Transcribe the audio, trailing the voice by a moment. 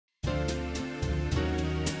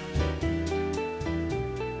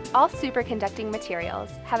All superconducting materials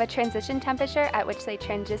have a transition temperature at which they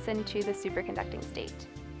transition to the superconducting state.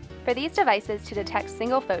 For these devices to detect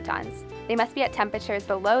single photons, they must be at temperatures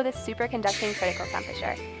below the superconducting critical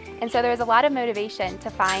temperature, and so there is a lot of motivation to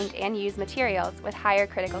find and use materials with higher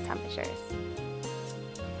critical temperatures.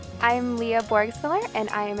 I'm Leah Borgsmiller, and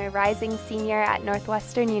I am a rising senior at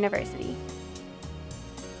Northwestern University.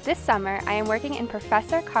 This summer, I am working in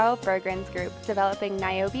Professor Carl Berggren's group developing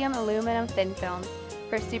niobium aluminum thin films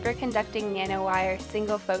for superconducting nanowire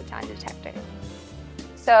single photon detectors.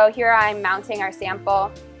 So here I'm mounting our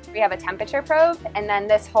sample. We have a temperature probe, and then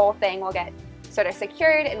this whole thing will get sort of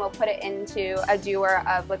secured, and we'll put it into a dewar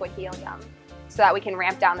of liquid helium so that we can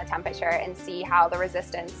ramp down the temperature and see how the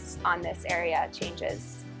resistance on this area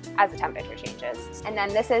changes as the temperature changes. And then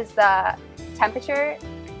this is the temperature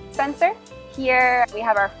sensor. Here we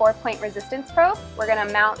have our 4-point resistance probe. We're going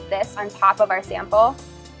to mount this on top of our sample.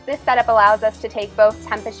 This setup allows us to take both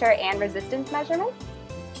temperature and resistance measurements.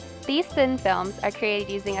 These thin films are created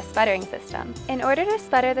using a sputtering system. In order to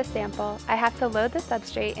sputter the sample, I have to load the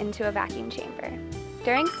substrate into a vacuum chamber.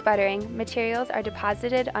 During sputtering, materials are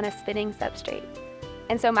deposited on a spinning substrate.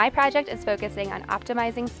 And so my project is focusing on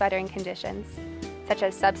optimizing sputtering conditions, such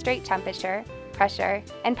as substrate temperature, pressure,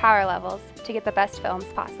 and power levels to get the best films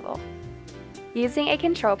possible. Using a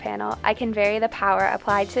control panel, I can vary the power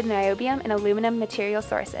applied to niobium and aluminum material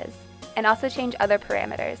sources, and also change other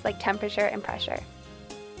parameters like temperature and pressure.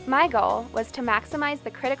 My goal was to maximize the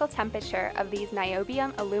critical temperature of these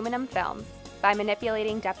niobium aluminum films by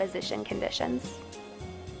manipulating deposition conditions.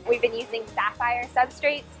 We've been using sapphire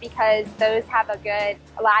substrates because those have a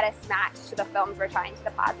lattice match to the films we're trying to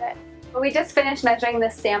deposit. When we just finished measuring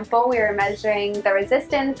this sample, we were measuring the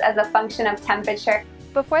resistance as a function of temperature.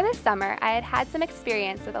 Before this summer, I had had some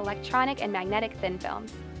experience with electronic and magnetic thin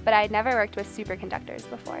films, but I had never worked with superconductors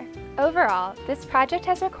before. Overall, this project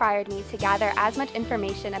has required me to gather as much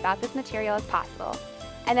information about this material as possible,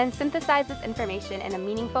 and then synthesize this information in a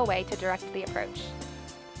meaningful way to direct the approach.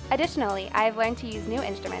 Additionally, I have learned to use new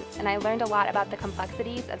instruments, and I learned a lot about the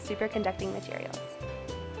complexities of superconducting materials.